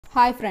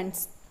Hi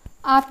friends,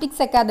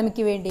 optics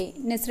academic വേണ്ടി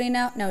നസ്രീന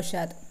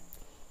നൗഷാദ്.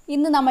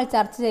 ഇന്ന് നമ്മൾ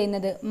ചർച്ച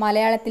ചെയ്യുന്നത്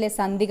മലയാളത്തിലെ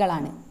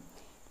സന്ധികളാണ്.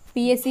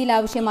 PSCയിൽ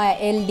ആവശ്യമായ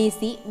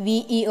LDC,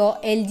 VEO,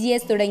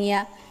 LGS തുടങ്ങിയ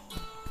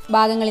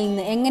ഭാഗങ്ങളിൽ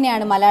നിന്ന്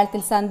എങ്ങനെയാണ്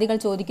മലയാളത്തിൽ സന്ധികൾ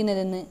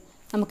ചോദിക്കുന്നതെന്ന്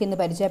നമുക്കിന്ന്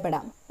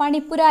പരിചയപ്പെടാം.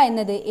 പണിപ്പുര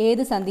എന്നത്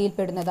ഏത്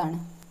സന്ധിയിൽപ്പെടുന്നതാണ്?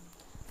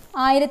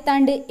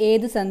 ആയിരത്താണ്ട്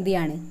ഏത്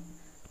സന്ധിയാണ്?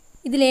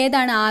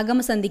 ഇതിലേതാണ്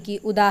ആഗമസന്ധിക്ക്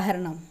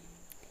ഉദാഹരണം?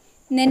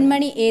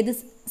 നെന്മണി ഏത്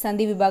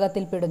സന്ധി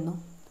വിഭാഗത്തിൽപ്പെടുന്നു?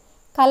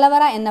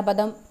 കലവറ എന്ന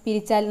പദം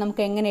പിരിച്ചാൽ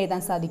നമുക്ക് എങ്ങനെ എഴുതാൻ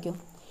സാധിക്കും?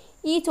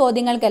 ഈ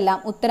ചോദ്യങ്ങൾക്കെല്ലാം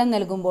ഉത്തരം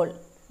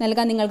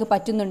നൽകാൻ നിങ്ങൾക്ക്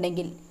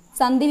പറ്റുന്നുണ്ടെങ്കിൽ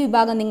സന്ധി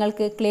വിഭാഗം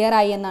നിങ്ങൾക്ക് ക്ലിയർ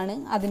ആയി എന്നാണ്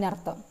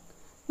അതിനർത്ഥം.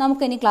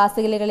 നമുക്കിനി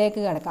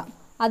ക്ലാസ്സുകളിലേക്ക് കിടക്കാം.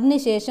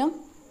 അതിനുശേഷം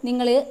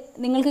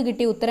നിങ്ങൾക്ക്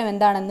കിട്ടിയ ഉത്തരം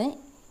എന്താണെന്ന്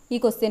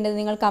ഈ ക്വസ്റ്റ്യൻ്റെ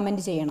നിങ്ങൾ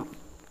കമൻറ്റ് ചെയ്യണം.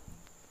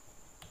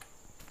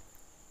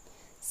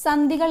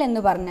 സന്ധികൾ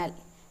എന്ന് പറഞ്ഞാൽ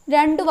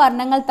രണ്ട്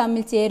വർണ്ണങ്ങൾ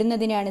തമ്മിൽ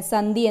ചേരുന്നതിനെയാണ്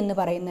സന്ധി എന്ന്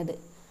പറയുന്നത്.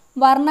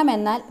 വർണ്ണം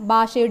എന്നാൽ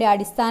ഭാഷയുടെ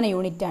അടിസ്ഥാന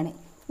യൂണിറ്റാണ്.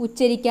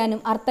 ഉച്ചരിക്കാനും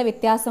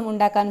അർത്ഥവ്യത്യാസം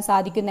ഉണ്ടാക്കാനും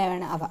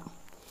സാധിക്കുന്നവയാണ് അവ.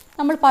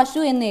 നമ്മൾ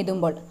പശു എന്ന്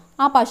എഴുതുമ്പോൾ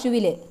ആ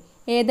പശുവിൽ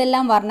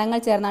ഏതെല്ലാം വർണ്ണങ്ങൾ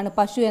ചേർന്നാണ്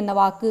പശു എന്ന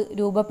വാക്ക്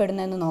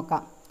രൂപപ്പെടുന്നതെന്ന്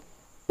നോക്കാം.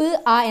 പ്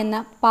ആ എന്ന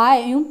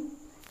പായും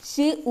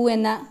ഷ് ഉ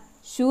എന്ന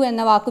ഷു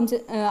എന്ന വാക്കും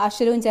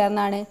അക്ഷരവും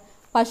ചേർന്നാണ്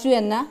പശു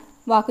എന്ന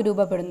വാക്ക്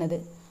രൂപപ്പെടുന്നത്.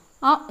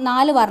 ആ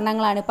 4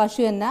 വർണ്ണങ്ങളാണ്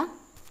പശു എന്ന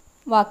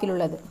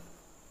വാക്കിലുള്ളത്.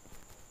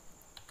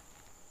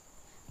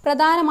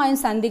 പ്രധാനമായും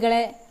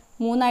സന്ധികളെ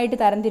 3ആയിട്ട്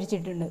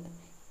തരംതിരിച്ചിട്ടുണ്ട്.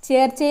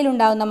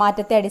 ചേർച്ചയിലുണ്ടാകുന്ന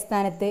മാറ്റത്തെ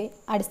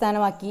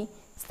അടിസ്ഥാനമാക്കി,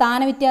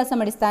 സ്ഥാനവ്യത്യാസം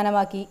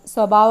അടിസ്ഥാനമാക്കി,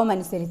 സ്വഭാവം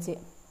അനുസരിച്ച്,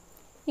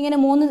 ഇങ്ങനെ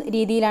 3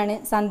 രീതിയിലാണ്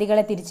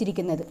സന്ധികളെ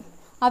തിരിച്ചിരിക്കുന്നത്.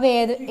 അവ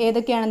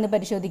ഏതൊക്കെയാണെന്ന്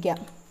പരിശോധിക്കാം.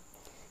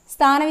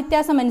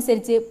 സ്ഥാനവ്യത്യാസം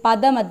അനുസരിച്ച്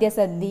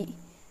പദമധ്യസന്ധി,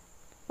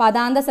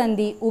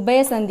 പദാന്തസന്ധി,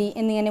 ഉഭയസന്ധി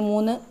എന്നിങ്ങനെ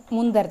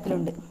 3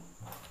 തരത്തിലുണ്ട്.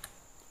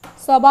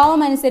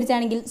 സ്വഭാവം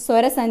അനുസരിച്ചാണെങ്കിൽ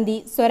സ്വരസന്ധി,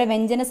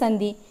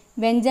 സ്വരവ്യഞ്ജനസന്ധി,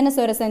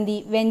 വ്യഞ്ജനസ്വരസന്ധി,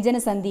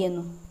 വ്യഞ്ജനസന്ധി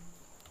എന്നും.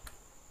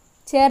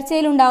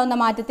 ചേർച്ചയിലുണ്ടാകുന്ന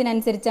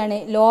മാറ്റത്തിനനുസരിച്ചാണ്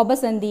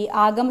ലോപസന്ധി,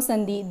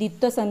 ആഗമസന്ധി,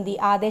 ദ്വിത്വസന്ധി,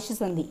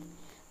 ആദേശസന്ധി.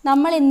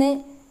 നമ്മൾ ഇന്ന്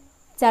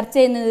ചർച്ച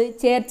ചെയ്യുന്നത്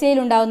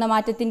ചേർച്ചയിലുണ്ടാകുന്ന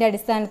മാറ്റത്തിൻ്റെ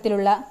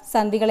അടിസ്ഥാനത്തിലുള്ള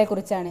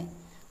സന്ധികളെക്കുറിച്ചാണ്.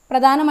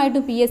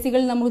 പ്രധാനമായിട്ടും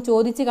PSCകളിൽ നമുക്ക്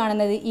ചോദിച്ചു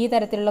കാണുന്നത് ഈ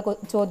തരത്തിലുള്ള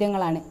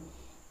ചോദ്യങ്ങളാണ്.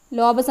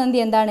 ലോപസന്ധി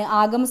എന്താണ്,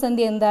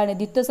 ആഗമസന്ധി എന്താണ്,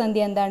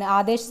 ദ്വിത്വസന്ധി എന്താണ്,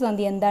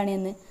 ആദേശസന്ധി എന്താണ്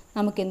എന്ന്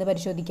നമുക്കിന്ന്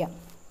പരിശോധിക്കാം.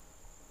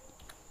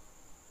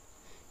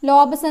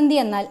 ലോപസന്ധി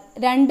എന്നാൽ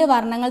 2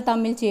 വർണ്ണങ്ങൾ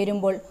തമ്മിൽ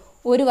ചേരുമ്പോൾ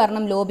ഒരു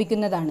വർണ്ണം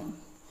ലോപിക്കുന്നതാണ്.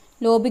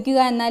 ലോപിക്കുക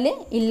എന്നാൽ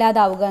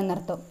ഇല്ലാതാവുക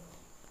എന്നർത്ഥം.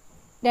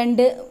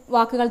 2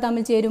 വാക്കുകൾ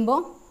തമ്മിൽ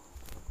ചേരുമ്പോൾ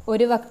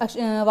ഒരു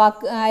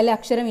അതിലെ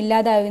അക്ഷരം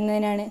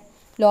ഇല്ലാതാവുന്നതിനാണ്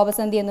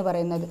ലോപസന്ധി എന്ന്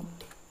പറയുന്നത്.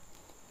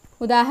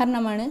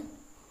 ഉദാഹരണമാണ്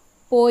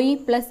പോയി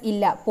പ്ലസ്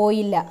ഇല്ല,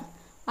 പോയില്ല.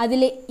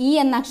 അതിൽ ഈ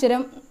എന്ന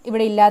അക്ഷരം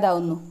ഇവിടെ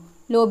ഇല്ലാതാവുന്നു,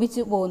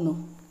 ലോപിച്ചു പോകുന്നു.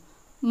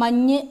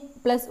 മഞ്ഞ്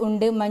പ്ലസ്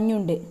ഉണ്ട്,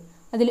 മഞ്ഞുണ്ട്.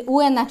 അതിൽ ഉ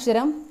എന്ന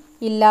അക്ഷരം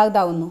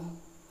ഇല്ലാതാവുന്നു.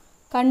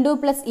 കണ്ടു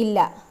പ്ലസ് ഇല്ല,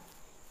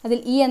 അതിൽ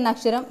ഈ എന്ന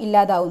അക്ഷരം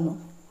ഇല്ലാതാവുന്നു.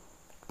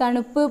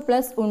 തണുപ്പ്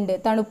പ്ലസ് ഉണ്ട്,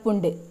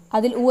 തണുപ്പുണ്ട്.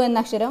 അതിൽ ഉ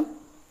എന്ന അക്ഷരം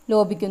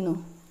ലോപിക്കുന്നു.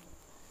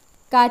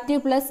 കാറ്റ്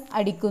പ്ലസ്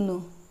അടിക്കുന്നു,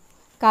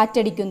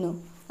 കാറ്റടിക്കുന്നു.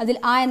 അതിൽ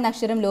ആ എന്ന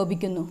അക്ഷരം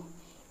ലോപിക്കുന്നു.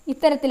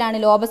 ഇത്തരത്തിലാണ്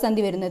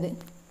ലോപസന്ധി വരുന്നത്.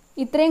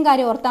 ഇത്രയും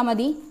കാര്യം ഓർത്താൽ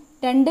മതി.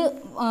 2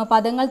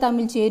 പദങ്ങൾ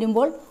തമ്മിൽ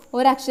ചേരുമ്പോൾ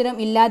ഒരക്ഷരം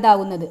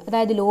ഇല്ലാതാവുന്നത്,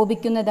 അതായത്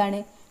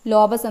ലോപിക്കുന്നതാണ്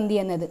ലോപസന്ധി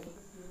എന്നത്.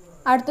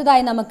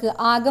 അടുത്തതായി നമുക്ക്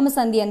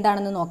ആഗമസന്ധി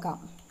എന്താണെന്ന് നോക്കാം.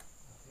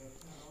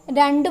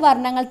 2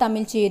 വർണ്ണങ്ങൾ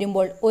തമ്മിൽ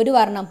ചേരുമ്പോൾ ഒരു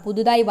വർണ്ണം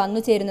പുതുതായി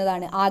വന്നു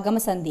ചേരുന്നതാണ്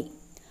ആഗമസന്ധി.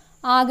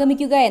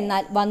 ആഗമിക്കുക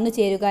എന്നാൽ വന്നു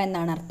ചേരുക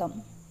എന്നാണ് അർത്ഥം.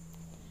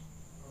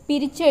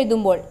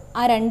 പിരിച്ചെഴുതുമ്പോൾ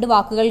ആ 2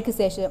 വാക്കുകൾക്ക്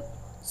ശേഷം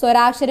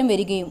സ്വരാക്ഷരം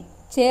വരികയും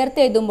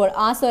ചേർത്തെഴുതുമ്പോൾ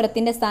ആ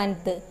സ്വരത്തിൻ്റെ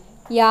സ്ഥാനത്ത്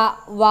യ,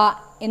 വ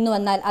എന്ന്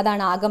വന്നാൽ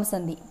അതാണ്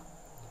ആഗമസന്ധി.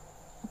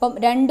 അപ്പം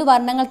 2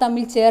 വർണ്ണങ്ങൾ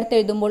തമ്മിൽ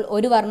ചേർത്തെഴുതുമ്പോൾ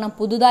ഒരു വർണ്ണം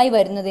പുതുതായി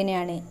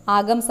വരുന്നതിനെയാണ്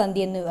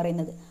ആഗമസന്ധി എന്ന്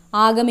പറയുന്നത്.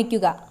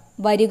 ആഗമിക്കുക,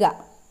 വരിക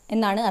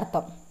എന്നാണ്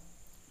അർത്ഥം.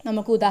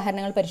 നമുക്ക്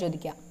ഉദാഹരണങ്ങൾ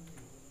പരിശോധിക്കാം.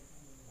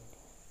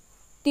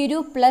 തിരു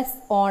പ്ലസ്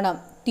ഓണം,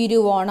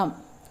 തിരുവോണം.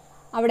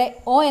 അവിടെ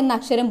ഓ എന്ന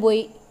അക്ഷരം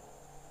പോയി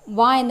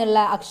വ എന്നുള്ള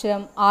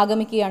അക്ഷരം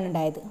ആഗമിക്കുകയാണ്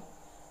ഉണ്ടായത്.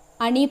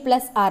 അണി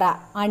പ്ലസ് അറ,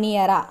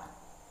 അണിയറ.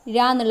 ര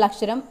എന്നുള്ള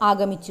അക്ഷരം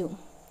ആഗമിച്ചു.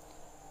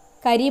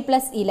 കരി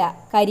പ്ലസ് ഇല,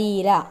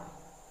 കരിയില.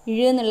 ഇഴ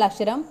എന്നുള്ള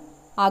അക്ഷരം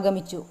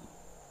ആഗമിച്ചു.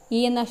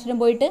 ഈ എന്ന അക്ഷരം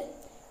പോയിട്ട്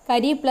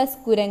കരി പ്ലസ്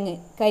കുരങ്ങ്,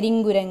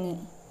 കരിങ്കുരങ്ങ്.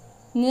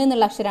 ങ്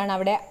എന്നുള്ള അക്ഷരമാണ്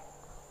അവിടെ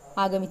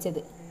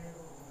ആഗമിച്ചത്.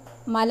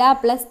 മല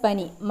പ്ലസ്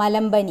പനി,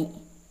 മലമ്പനി.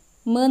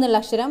 മ എന്നുള്ള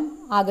അക്ഷരം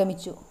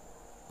ആഗമിച്ചു.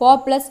 പോ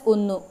പ്ലസ്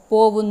ഉന്നു,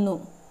 പോവുന്നു.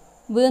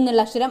 വ്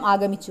എന്നുള്ള അക്ഷരം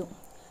ആഗമിച്ചു.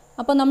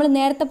 അപ്പോൾ നമ്മൾ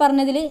നേരത്തെ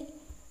പറഞ്ഞതിൽ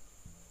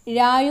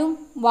രായും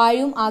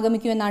വായും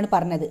ആഗമിക്കുമെന്നാണ്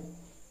പറഞ്ഞത്.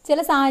 ചില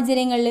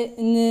സാഹചര്യങ്ങളിൽ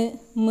ങ്,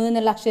 മ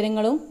എന്നുള്ള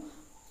അക്ഷരങ്ങളും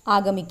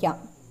ആഗമിക്കാം.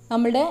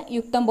 നമ്മളുടെ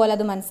യുക്തം പോലെ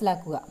അത്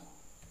മനസ്സിലാക്കുക.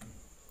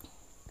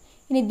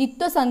 ഇനി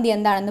ദ്വിത്വസന്ധി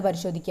എന്താണെന്ന്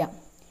പരിശോധിക്കാം.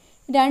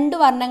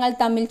 2 വർണ്ണങ്ങൾ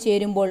തമ്മിൽ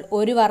ചേരുമ്പോൾ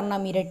ഒരു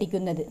വർണ്ണം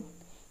ഇരട്ടിക്കുന്നത്.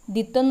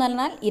 ദ്വിത്വം എന്ന്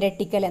പറഞ്ഞാൽ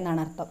ഇരട്ടിക്കൽ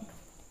എന്നാണ് അർത്ഥം.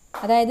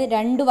 അതായത്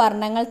 2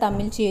 വർണ്ണങ്ങൾ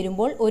തമ്മിൽ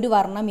ചേരുമ്പോൾ ഒരു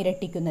വർണ്ണം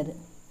ഇരട്ടിക്കുന്നത്.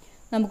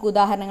 നമുക്ക്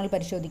ഉദാഹരണങ്ങൾ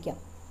പരിശോധിക്കാം.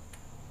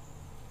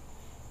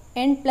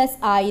 എൺ പ്ലസ്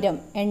 1000,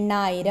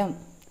 എണ്ണായിരം.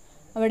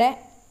 അവിടെ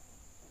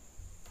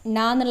ന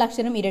എന്നുള്ള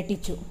അക്ഷരം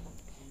ഇരട്ടിച്ചു.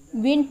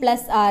 വിൺ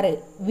പ്ലസ് ആറ്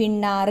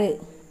വിണ്ണാറ്,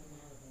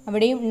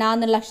 അവിടെയും ണ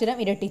എന്നുള്ള അക്ഷരം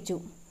ഇരട്ടിച്ചു.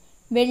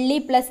 വെള്ളി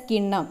പ്ലസ്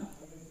കിണ്ണം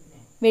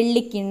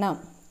വെള്ളിക്കിണ്ണം,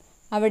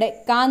 അവിടെ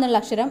ക എന്നുള്ള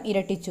അക്ഷരം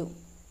ഇരട്ടിച്ചു.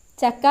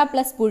 ചക്ക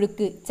പ്ലസ്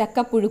പുഴുക്ക്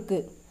ചക്കപ്പുഴുക്ക്,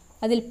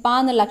 അതിൽ പ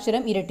എന്നുള്ള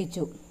അക്ഷരം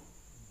ഇരട്ടിച്ചു.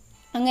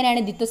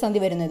 അങ്ങനെയാണ് ദ്വിത്വസന്ധി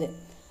വരുന്നത്.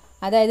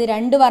 അതായത്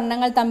രണ്ട്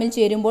വർണ്ണങ്ങൾ തമ്മിൽ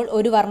ചേരുമ്പോൾ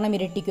ഒരു വർണ്ണം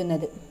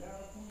ഇരട്ടിക്കുന്നത്.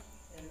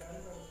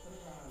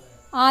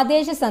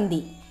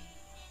 ആദേശസന്ധി,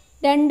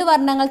 രണ്ട്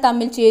വർണ്ണങ്ങൾ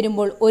തമ്മിൽ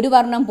ചേരുമ്പോൾ ഒരു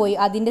വർണ്ണം പോയി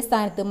അതിൻ്റെ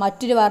സ്ഥാനത്ത്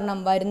മറ്റൊരു വർണ്ണം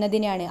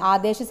വരുന്നതിനെയാണ്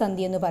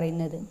ആദേശസന്ധി എന്ന്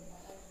പറയുന്നത്.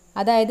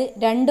 അതായത്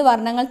രണ്ട്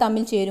വർണ്ണങ്ങൾ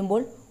തമ്മിൽ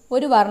ചേരുമ്പോൾ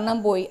ഒരു വർണ്ണം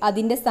പോയി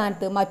അതിൻ്റെ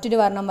സ്ഥാനത്ത് മറ്റൊരു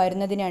വർണ്ണം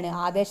വരുന്നതിനാണ്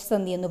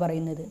ആദേശസന്ധി എന്ന്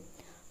പറയുന്നത്.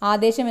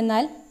 ആദേശം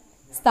എന്നാൽ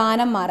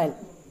സ്ഥാനം മാറൽ.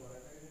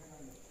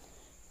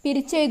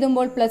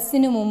 പിരിച്ചെഴുതുമ്പോൾ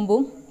പ്ലസിനു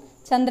മുമ്പും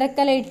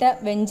ചന്ദ്രക്കലയിട്ട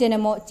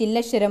വ്യഞ്ജനമോ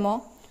ചില്ലക്ഷരമോ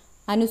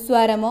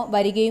അനുസ്വാരമോ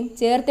വരികയും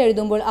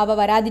ചേർത്തെഴുതുമ്പോൾ അവ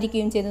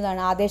വരാതിരിക്കുകയും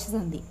ചെയ്യുന്നതാണ്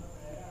ആദേശസന്ധി.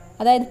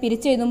 അതായത്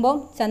പിരിച്ചെഴുതുമ്പോൾ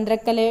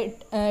ചന്ദ്രക്കല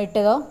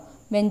ഇട്ടതോ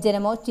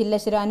വ്യഞ്ജനമോ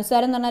ചില്ലക്ഷരോ,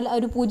 അനുസ്വാരം എന്ന് പറഞ്ഞാൽ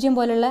ഒരു പൂജ്യം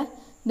പോലുള്ള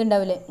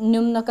ഇതുണ്ടാവില്ലേ,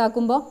 നും എന്നൊക്കെ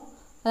ആക്കുമ്പോൾ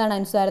അതാണ്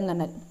അനുസ്വാരം എന്ന്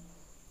പറഞ്ഞാൽ.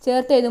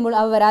 ചേർത്ത് എഴുതുമ്പോൾ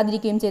അവ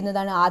വരാതിരിക്കുകയും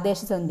ചെയ്യുന്നതാണ്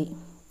ആദേശസന്ധി.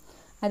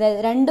 അതായത്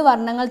രണ്ട്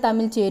വർണ്ണങ്ങൾ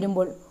തമ്മിൽ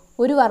ചേരുമ്പോൾ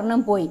ഒരു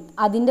വർണ്ണം പോയി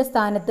അതിൻ്റെ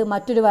സ്ഥാനത്ത്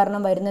മറ്റൊരു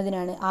വർണ്ണം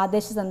വരുന്നതിനാണ്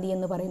ആദേശസന്ധി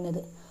എന്ന്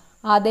പറയുന്നത്.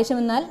 ആദേശം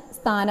എന്നാൽ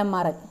സ്ഥാനം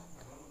മാറൽ.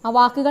 ആ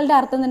വാക്കുകളുടെ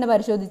അർത്ഥം തന്നെ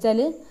പരിശോധിച്ചാൽ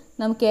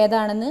നമുക്ക്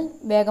ഏതാണെന്ന്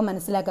വേഗം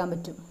മനസ്സിലാക്കാൻ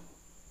പറ്റും.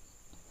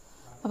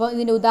 അപ്പോൾ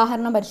ഇതിൻ്റെ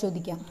ഉദാഹരണം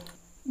പരിശോധിക്കാം.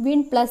 വിൺ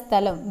പ്ലസ്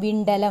തലം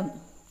വിണ്ടലം,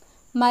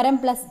 മരം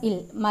പ്ലസ് ഇൽ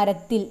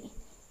മരത്തിൽ,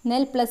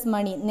 നെൽ പ്ലസ്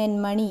മണി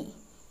നെന്മണി,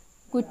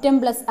 കുറ്റം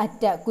പ്ലസ്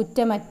അറ്റ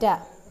കുറ്റമറ്റ,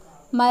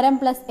 മരം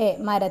പ്ലസ് എ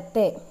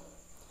മരത്തെ.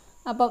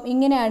 അപ്പം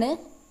ഇങ്ങനെയാണ്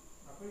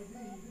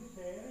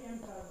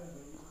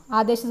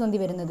ആദേശസന്ധി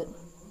വരുന്നത്.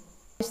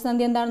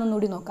 ആദേശസന്ധി എന്താണെന്ന്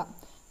ഒന്നുകൂടി നോക്കാം.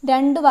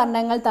 രണ്ട്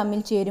വർണ്ണങ്ങൾ തമ്മിൽ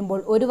ചേരുമ്പോൾ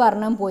ഒരു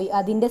വർണ്ണം പോയി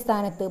അതിൻ്റെ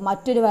സ്ഥാനത്ത്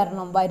മറ്റൊരു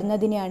വർണ്ണം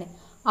വരുന്നതിനെയാണ്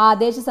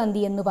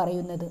ആദേശസന്ധി എന്ന്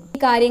പറയുന്നത്. ഈ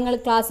കാര്യങ്ങൾ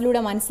ക്ലാസ്സിലൂടെ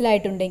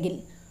മനസ്സിലായിട്ടുണ്ടെങ്കിൽ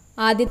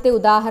ആദ്യത്തെ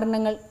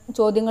ഉദാഹരണങ്ങൾ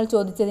ചോദ്യങ്ങൾ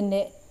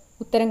ചോദിച്ചതിൻ്റെ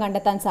ഉത്തരം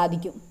കണ്ടെത്താൻ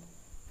സാധിക്കും.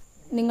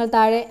 നിങ്ങൾ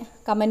താഴെ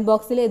കമൻറ്റ്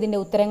ബോക്സിൽ ഇതിൻ്റെ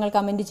ഉത്തരങ്ങൾ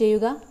കമൻറ്റ്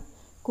ചെയ്യുക.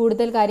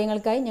 കൂടുതൽ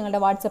കാര്യങ്ങൾക്കായി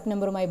ഞങ്ങളുടെ വാട്സപ്പ്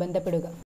നമ്പറുമായി ബന്ധപ്പെടുക.